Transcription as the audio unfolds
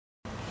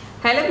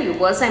you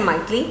versus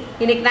Maithili.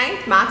 இன்னைக்கு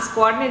 9th maths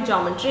coordinate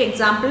geometry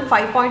example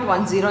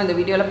 5.10 இந்த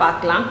வீடியோல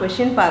பார்க்கலாம்.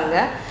 Question பாருங்க.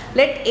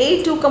 Let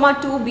a2,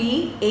 2 be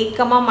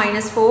 8,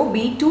 -4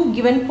 be two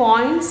given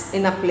points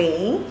in a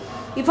plane.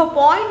 If a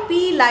point P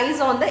lies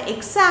on the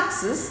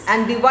x-axis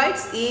and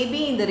divides AB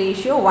in the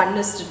ratio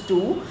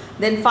 1:2,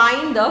 then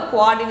find the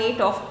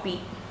coordinate of P.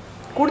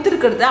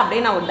 கொடுத்திருக்கிறது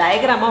அப்படியே நான் ஒரு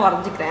டயகிராமா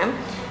வரைஞ்சிக்கிறேன்.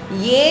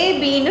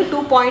 AB ன்னு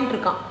 2 point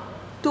இருக்கான்.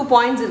 2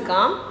 points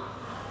இருக்கான்.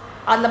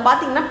 அதில்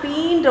பார்த்தீங்கன்னா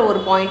Pன்ற ஒரு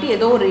பாயிண்ட்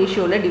ஏதோ ஒரு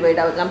ரேஷியோவில்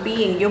டிவைட் ஆகுது. நான் P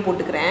எங்கேயோ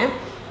போட்டுக்கிறேன்.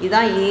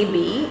 இதுதான் AB.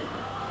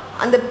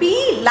 அந்த P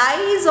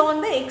lies on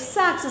the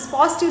x-axis,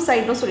 positive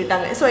சைடுன்னு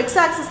சொல்லிட்டாங்க. ஸோ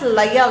x-axisல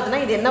லை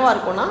ஆகுதுன்னா இது என்னவா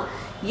இருக்கும்னா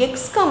x,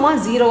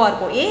 0வா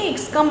இருக்கும். ஏன் x,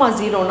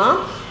 0னா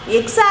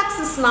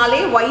x-axisனாலே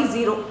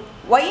y0,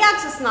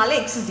 y-axisனாலே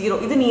x0.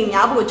 இது நீங்கள்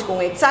ஞாபகம்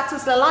வச்சுக்கோங்க.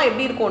 x-axisலலாம்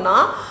எப்படி இருக்கும்னா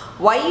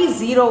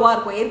y0வா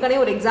இருக்கும். ஏற்கனவே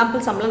ஒரு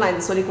எக்ஸாம்பிள் சம்மில் நான்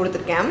இது சொல்லி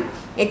கொடுத்துருக்கேன்.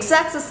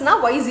 x-axisனா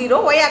y0,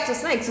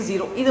 y-axisனா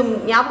x0. இது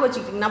ஞாபகம்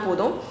வச்சுக்கிட்டிங்கன்னா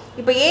போதும்.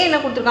 இப்போ A என்ன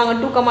கொடுத்துருக்காங்க,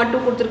 2,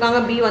 2 கொடுத்துருக்காங்க.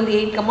 B வந்து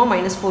 8,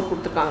 -4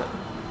 கொடுத்துருக்காங்க.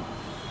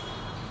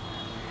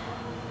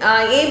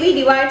 AB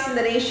divides in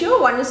the ratio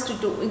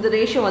 1:2. இந்த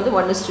ரேஷியோ வந்து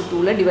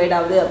 1:2ல டிவைட்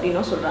ஆகுது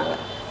அப்படின்னு சொல்கிறாங்க.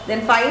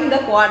 Then find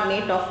the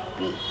coordinate of P.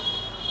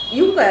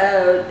 இவங்க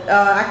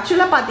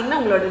ஆக்சுவலாக பார்த்தீங்கன்னா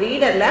உங்களோட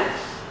ரீடரில்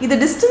இது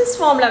டிஸ்டன்ஸ்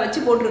ஃபார்மில் வச்சு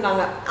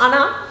போட்டிருக்காங்க.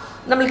 ஆனால்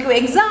நம்மளுக்கு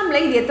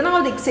எக்ஸாமில் இது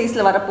எத்தனாவது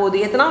எக்ஸசைஸில் வரப்போகுது,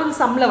 எத்தனாவது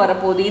சம்மில்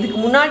வரப்போகுது, இதுக்கு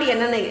முன்னாடி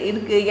என்னென்ன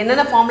இருக்குது,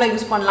 என்னென்ன ஃபார்மில்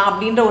யூஸ் பண்ணலாம்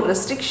அப்படின்ற ஒரு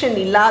ரெஸ்ட்ரிக்ஷன்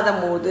இல்லாத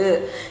போது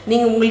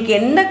நீங்கள் உங்களுக்கு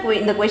என்ன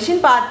இந்த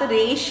கொஷின் பார்த்து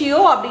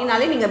ரேஷியோ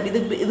அப்படின்னாலே நீங்கள்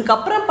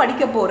இதுக்கப்புறம்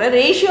படிக்க போகிற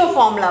ரேஷியோ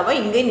ஃபார்முலாவை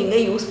இங்கே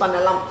நீங்கள் யூஸ்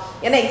பண்ணலாம்.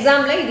 ஏன்னா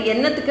எக்ஸாமில் இது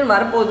என்னத்துக்கு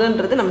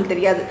வரப்போகுதுன்றது நமக்கு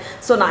தெரியாது.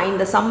 ஸோ நான்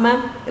இந்த சம்மை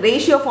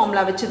ரேஷியோ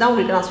ஃபார்முலா வச்சு தான்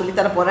உங்களுக்கு நான்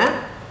சொல்லித்தர போகிறேன்.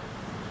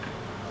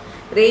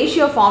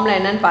 ரேஷியோ ஃபார்முலா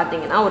என்னன்னு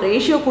பார்த்தீங்கன்னா, ஒரு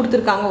ரேஷியோ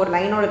கொடுத்துருக்காங்க, ஒரு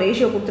லைனோட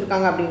ரேஷியோ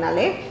கொடுத்துருக்காங்க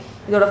அப்படின்னாலே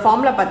இதோட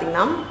ஃபார்முலா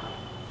பார்த்தீங்கன்னா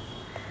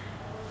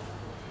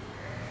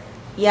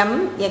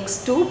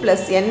mx2 +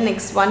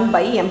 nx1 /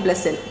 m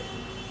 + n,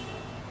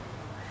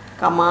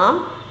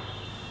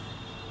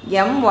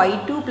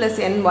 my2 +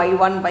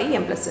 ny1 /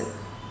 m + n.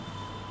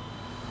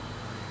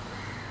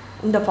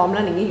 இந்த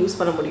ஃபார்முலா நீங்கள் யூஸ்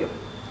பண்ண முடியும்.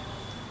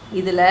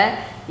 இதில்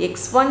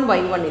x1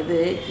 y1 இது,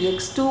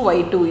 x2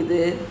 y2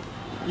 இது,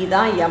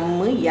 இதான் m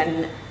n.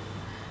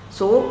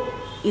 ஸோ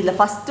இதில்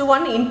first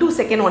one into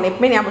second one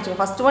எப்பவுமே ஞாபகம்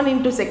வச்சுக்கோங்க. First one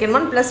into second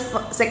one plus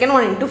second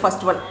one into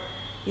first one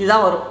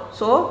இதுதான் வரும்.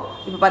 ஸோ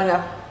இப்போ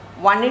பாருங்கள்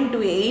 1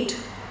 × 8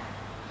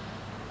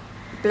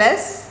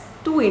 ப்ளஸ்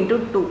 2 ×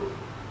 2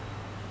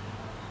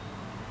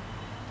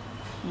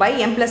 பை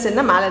m + n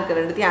மேலே இருக்கிற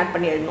ரெண்டுத்தையும் ஆட்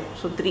பண்ணி எழுதணும்.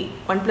 ஸோ 3,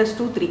 1 +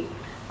 2 3.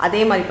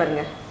 அதே மாதிரி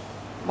பாருங்கள்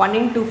 1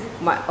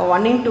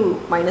 ×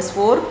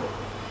 -4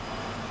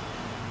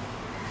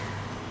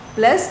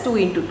 ப்ளஸ் 2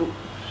 × 2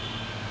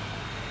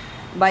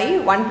 by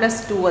 1 +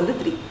 2 வந்து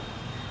 3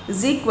 is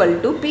equal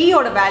to P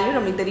ஓட வேல்யூ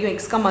நமக்கு தெரியும் x,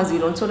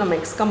 0. ஸோ நம்ம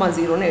x,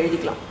 0ன்னு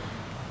எழுதிக்கலாம்.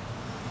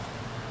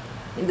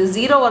 இது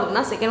 0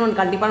 வருதுன்னா செகண்ட் ஒன்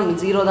கண்டிப்பாக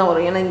நமக்கு 0 தான்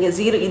வரும். ஏன்னா இங்கே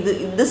 0 இது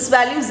this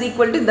value is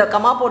equal to இந்த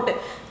கமா போட்டு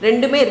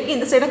ரெண்டுமே இருக்குது.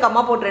 இந்த சைடும்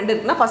கமா போட்டு ரெண்டு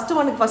இருக்குன்னா ஃபஸ்ட்டு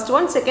ஒனுக்கு ஃபஸ்ட்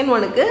ஒன், செகண்ட்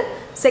ஒனுக்கு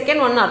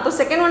செகண்ட் ஒன் அர்த்தம்.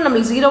 செகண்ட் ஒன்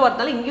நம்மளுக்கு 0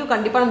 வரதுனால இங்கேயும்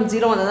கண்டிப்பாக நமக்கு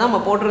 0 வந்தது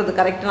நம்ம போடுறது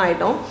கரெக்டாக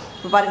ஆகிட்டோம்.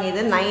 இப்போ பாருங்கள்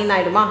இது 9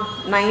 ஆகிடுமா,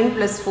 9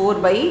 +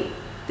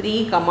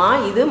 4/3,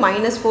 இது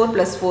 -4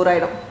 + 4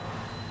 ஆகிடும்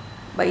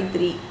by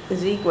 3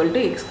 is equal to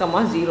x,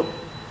 0.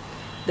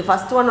 The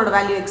first one ஓட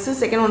வேல்யூ x,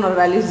 செகண்ட் ஒன்னோட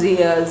வேல்யூ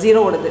 0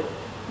 ஓடுது.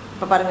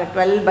 இப்போ பாருங்கள்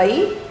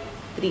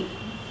 12/3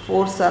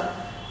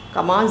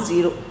 4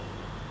 0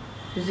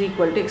 is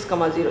equal to x,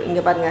 0.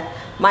 இங்கே பாருங்கள்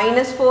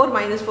 -4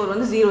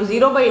 வந்து 0,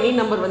 0 எனி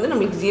நம்பர் வந்து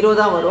நம்மளுக்கு 0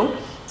 தான் வரும்.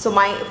 ஸோ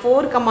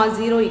 4,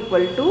 0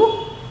 equal to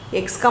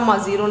x,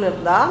 0ன்னு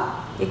இருந்தால்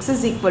x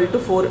is equal to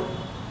 4.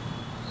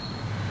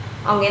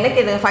 அவங்க என்ன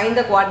கேட்குது, ஃபைண்ட்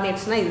த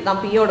கோஆர்டினேட்ஸ்னால்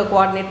இதுதான் பியோட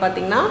கோஆர்டினேட்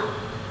பார்த்தீங்கன்னா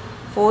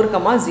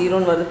 4,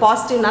 0ன்னு வருது.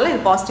 பாசிட்டிவ்னால இது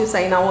பாசிட்டிவ்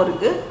சைனாகவும்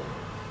இருக்குது.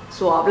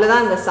 ஸோ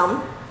அவ்வளோதான் இந்த சம்.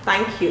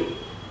 தேங்க்யூ.